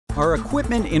Are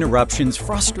equipment interruptions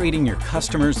frustrating your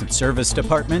customers and service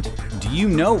department? Do you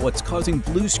know what's causing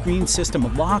blue screen system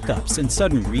lockups and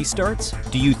sudden restarts?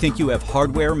 Do you think you have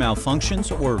hardware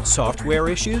malfunctions or software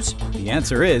issues? The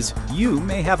answer is, you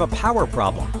may have a power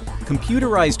problem.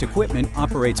 Computerized equipment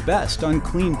operates best on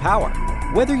clean power.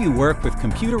 Whether you work with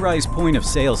computerized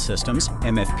point-of-sale systems,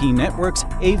 MFP networks,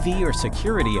 AV or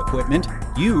security equipment,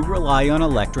 you rely on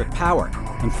electric power.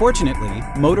 Unfortunately,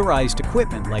 motorized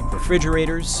equipment like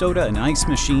refrigerators, soda and ice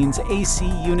machines, AC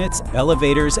units,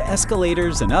 elevators,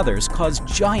 escalators, and others cause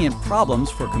giant problems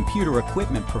for computer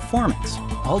equipment performance.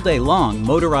 All day long,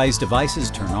 motorized devices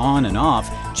turn on and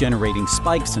off, generating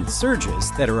spikes and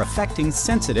surges that are affecting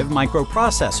sensitive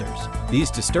microprocessors. These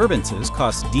disturbances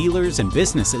cost dealers and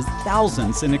businesses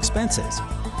thousands in expenses.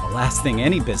 The last thing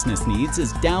any business needs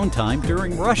is downtime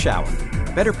during rush hour.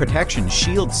 Better protection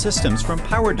shields systems from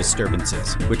power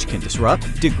disturbances, which can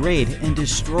disrupt, degrade, and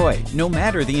destroy, no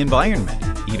matter the environment.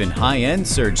 Even high-end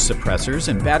surge suppressors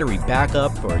and battery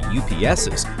backup or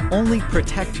UPSs only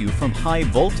protect you from high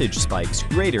voltage spikes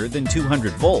greater than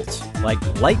 200 volts, like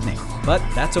lightning. But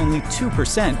that's only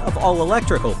 2% of all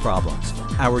electrical problems.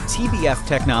 Our TBF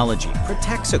technology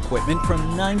protects equipment from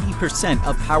 90%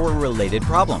 of power-related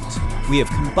problems. We have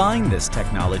combined this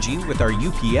technology with our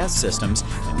UPS systems,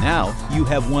 and now you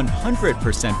have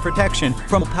 100% protection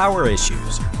from power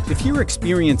issues. If you're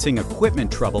experiencing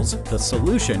equipment troubles, the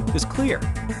solution is clear.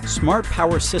 Smart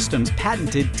Power Systems'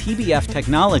 patented TBF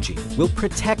technology will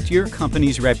protect your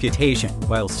company's reputation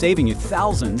while saving you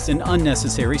thousands in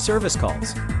unnecessary service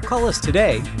calls. Call us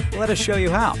today. Let us show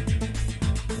you how.